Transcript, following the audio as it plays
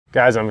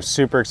Guys, I'm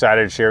super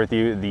excited to share with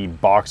you the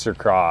BOXER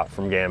Craw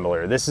from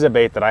Gambler. This is a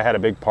bait that I had a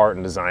big part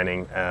in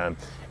designing.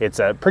 It's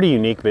a pretty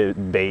unique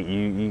bait.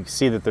 You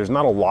see that there's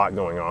not a lot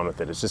going on with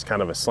it. It's just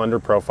kind of a slender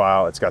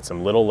profile. It's got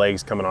some little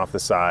legs coming off the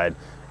side,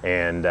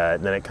 and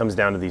then it comes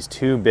down to these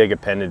two big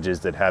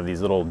appendages that have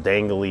these little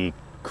dangly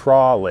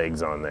craw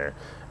legs on there.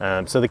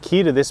 So the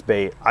key to this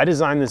bait, I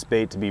designed this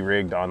bait to be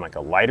rigged on like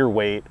a lighter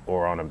weight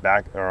or on the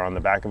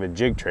back of a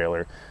jig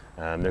trailer.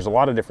 There's a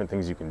lot of different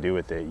things you can do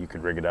with it. You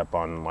could rig it up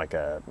on like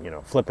a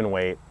flipping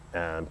weight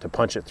to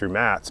punch it through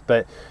mats.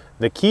 But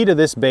the key to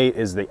this bait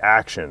is the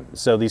action.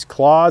 So these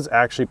claws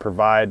actually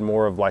provide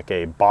more of like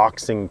a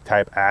boxing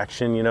type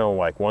action.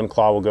 Like one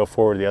claw will go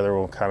forward, the other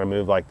will kind of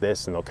move like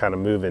this, and they'll kind of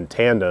move in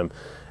tandem.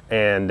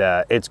 And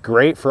it's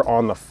great for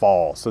on the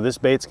fall. So this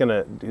bait's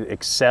gonna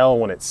excel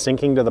when it's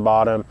sinking to the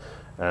bottom.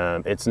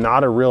 It's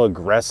not a real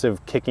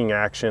aggressive kicking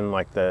action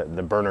like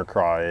the burner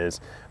craw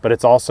is, but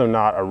it's also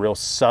not a real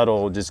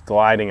subtle, just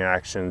gliding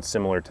action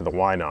similar to the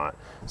why not.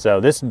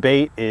 So this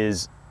bait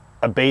is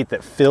a bait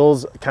that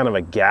fills kind of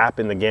a gap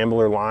in the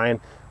Gambler line,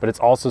 but it's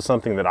also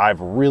something that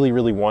I've really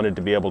wanted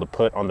to be able to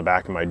put on the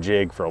back of my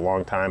jig for a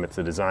long time. It's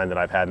a design that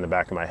I've had in the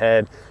back of my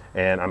head,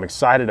 and I'm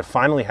excited to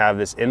finally have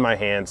this in my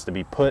hands to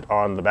be put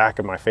on the back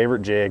of my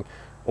favorite jig,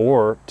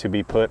 or to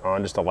be put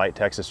on just a light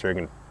Texas rig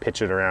and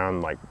pitch it around,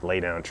 like lay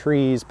down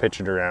trees,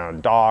 pitch it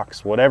around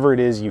docks, whatever it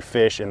is you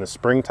fish in the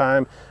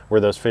springtime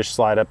where those fish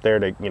slide up there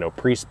to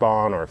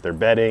pre-spawn, or if they're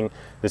bedding.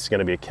 This is going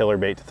to be a killer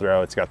bait to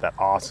throw. It's got that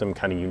awesome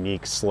kind of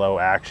unique slow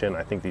action.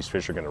 I think these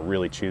fish are going to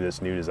really chew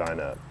this new design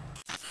up.